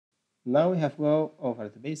Now we have go over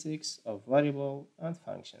the basics of variable and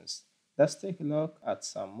functions. Let's take a look at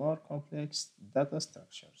some more complex data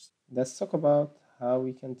structures. Let's talk about how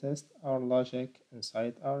we can test our logic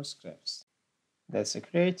inside our scripts. Let's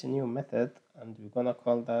create a new method and we're gonna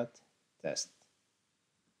call that test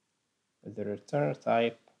with the return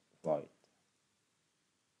type void.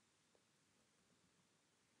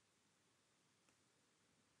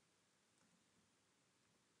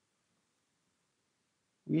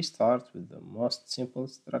 We start with the most simple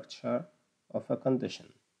structure of a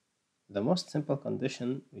condition. The most simple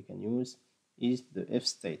condition we can use is the if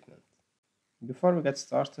statement. Before we get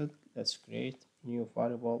started, let's create a new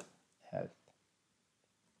variable health.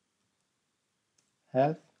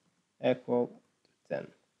 Health equal to 10.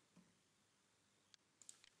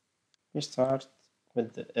 We start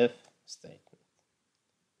with the if statement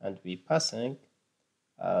and we passing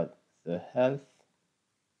the health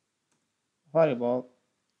variable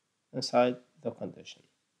inside the condition,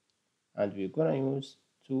 and we're gonna use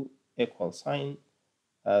two equal signs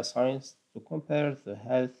to compare the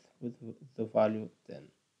health with the value 10.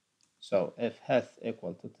 So if health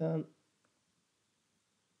equal to 10,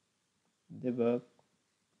 debug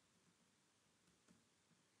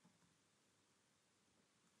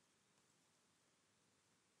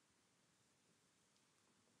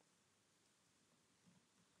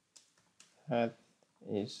health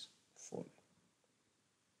is full.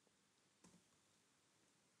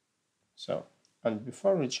 So, and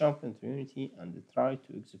before we jump into Unity and try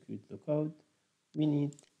to execute the code, we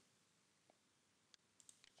need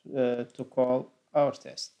to call our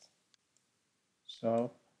test.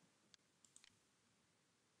 So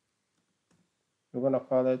we're gonna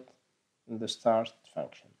call it the start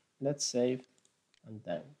function. Let's save and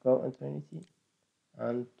then go into Unity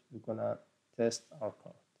and we're gonna test our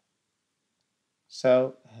code.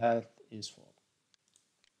 So health is full.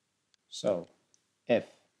 So if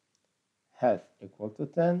health equal to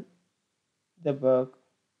 10, debug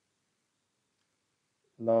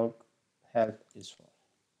log health is full.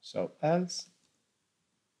 So else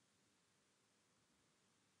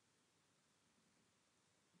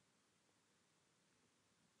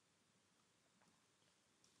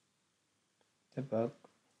debug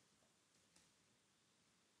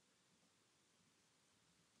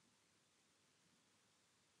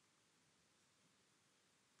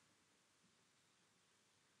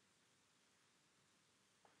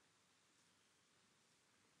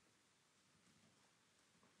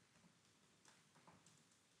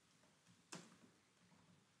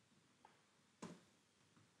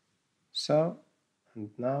so,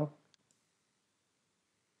 and now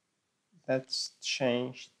let's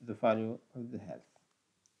change the value of the health.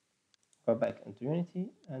 Go back into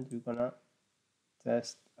Unity and we're gonna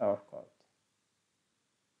test our code.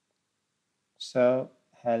 So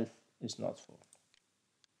health is not full.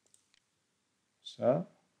 So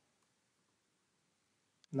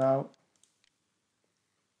now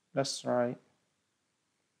let's try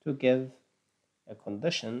to give a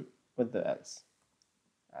condition with the else.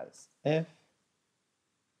 Else if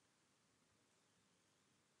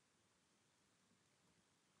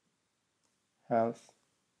health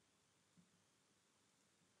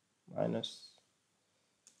minus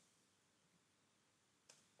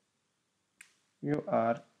you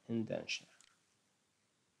are in danger.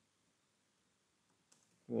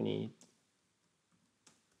 You need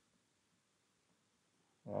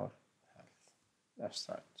more health. Let's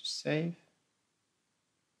try to save.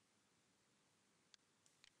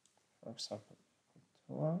 For example,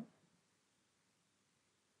 equal to 1.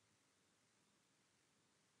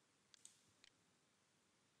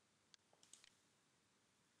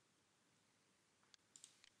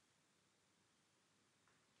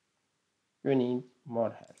 You need more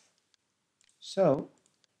health. So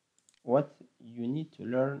what you need to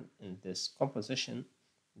learn in this composition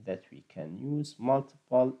that we can use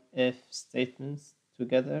multiple if statements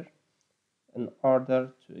together in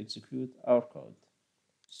order to execute our code.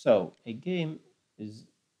 So a game is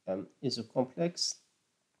a complex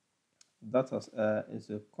data is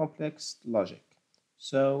a complex logic.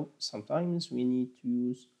 So sometimes we need to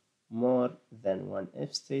use more than one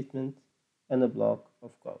if statement in a block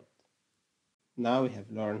of code. Now we have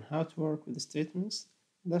learned how to work with statements.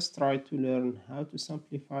 Let's try to learn how to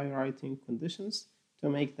simplify writing conditions to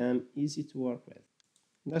make them easy to work with.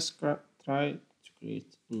 Let's try to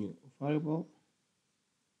create a new variable.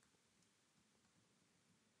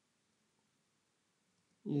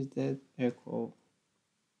 Is that equal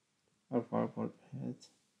our variable head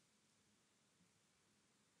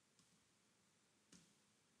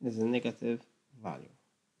is a negative value.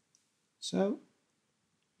 So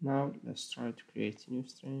now let's try to create a new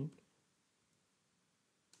string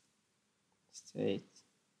state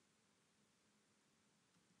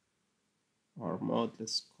or mode,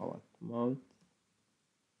 let's call it mode,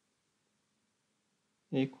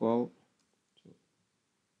 equal to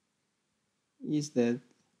is dead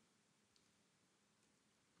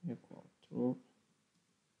equal to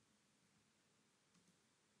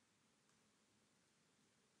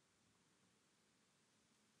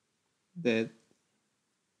dead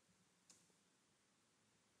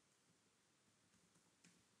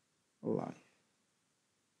alive.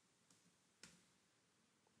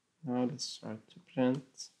 Now let's try to print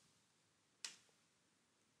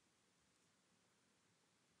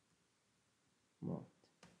mode.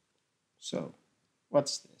 So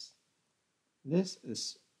what's this? This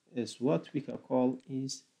is what we can call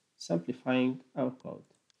is simplifying our code.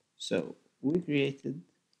 So we created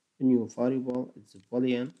a new variable, it's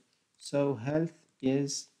boolean. So health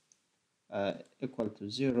is equal to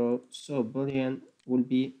 0, so boolean will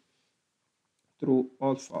be true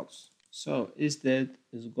or false. So is dead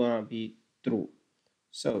is gonna be true.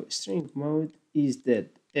 So string mode is dead.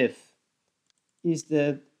 If is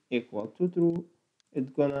dead equal to true, it's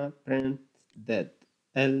gonna print dead.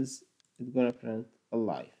 Else it's gonna print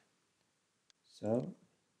alive. So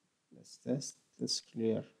let's test. Let's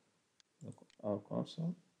clear our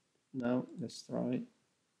console. Now let's try.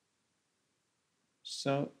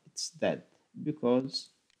 So it's dead because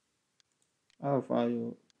our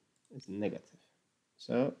value is negative.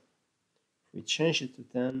 So if we change it to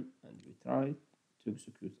 10 and we try to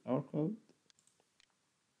execute our code,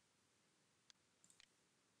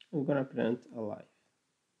 we're gonna print alive.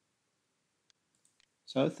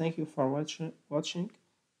 So thank you for watching.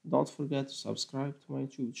 Don't forget to subscribe to my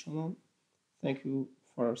YouTube channel. Thank you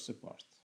for your support.